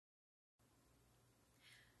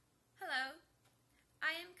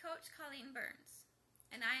Colleen Burns,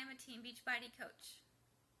 and I am a Team BeachBody coach.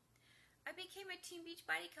 I became a Team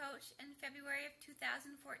BeachBody coach in February of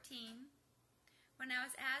 2014 when I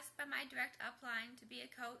was asked by my direct upline to be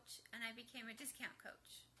a coach, and I became a discount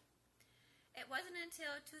coach. It wasn't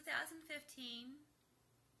until 2015,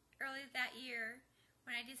 early that year,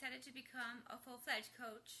 when I decided to become a full-fledged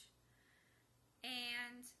coach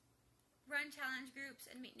and run challenge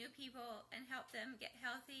groups and meet new people and help them get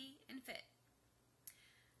healthy and fit.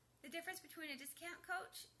 The difference between a discount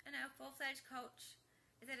coach and a full-fledged coach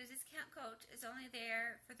is that a discount coach is only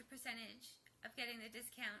there for the percentage of getting the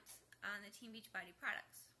discounts on the Team BeachBody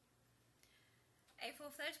products. A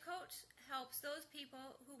full-fledged coach helps those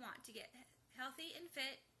people who want to get healthy and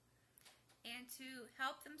fit and to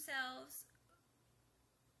help themselves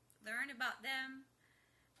learn about them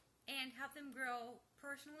and help them grow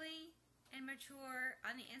personally and mature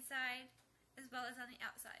on the inside as well as on the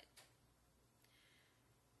outside.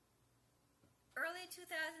 Early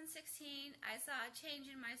 2016, I saw a change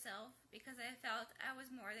in myself because I felt I was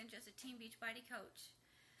more than just a Team BeachBody coach,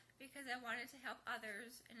 because I wanted to help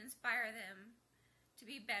others and inspire them to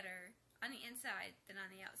be better on the inside than on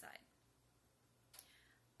the outside.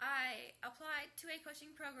 I applied to a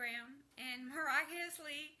coaching program and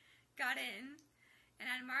miraculously got in, and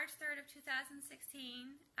on March 3rd of 2016,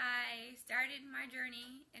 I started my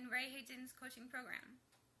journey in Ray Hayden's coaching program,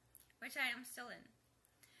 which I am still in.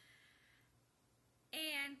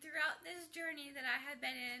 And throughout this journey that I have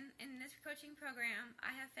been in this coaching program,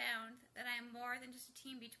 I have found that I am more than just a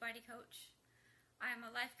Team BeachBody coach. I am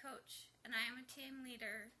a life coach, and I am a team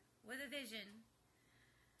leader with a vision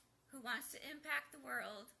who wants to impact the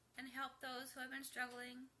world and help those who have been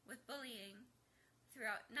struggling with bullying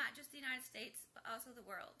throughout not just the United States, but also the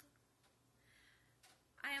world.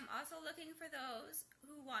 I am also looking for those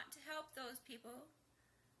who want to help those people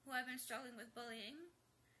who have been struggling with bullying,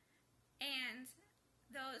 and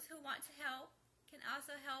those who want to help can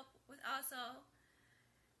also help with also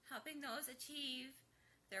helping those achieve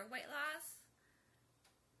their weight loss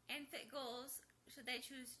and fit goals should they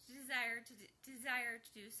choose to desire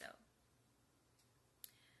to do so.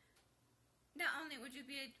 Not only would you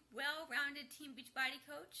be a well-rounded Team BeachBody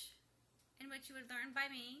coach, in which you would learn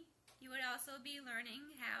by me, you would also be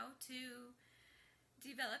learning how to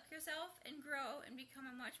develop yourself and grow and become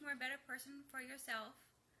a much more better person for yourself,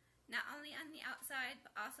 not only on the outside,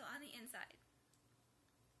 but also on the inside.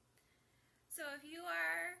 So if you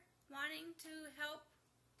are wanting to help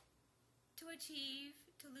to achieve,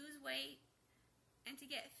 to lose weight, and to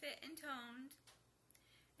get fit and toned,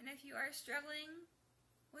 and if you are struggling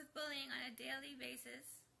with bullying on a daily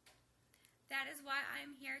basis, that is why I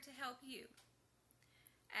am here to help you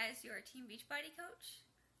as your Team BeachBody coach,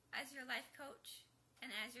 as your life coach,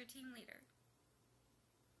 and as your team leader.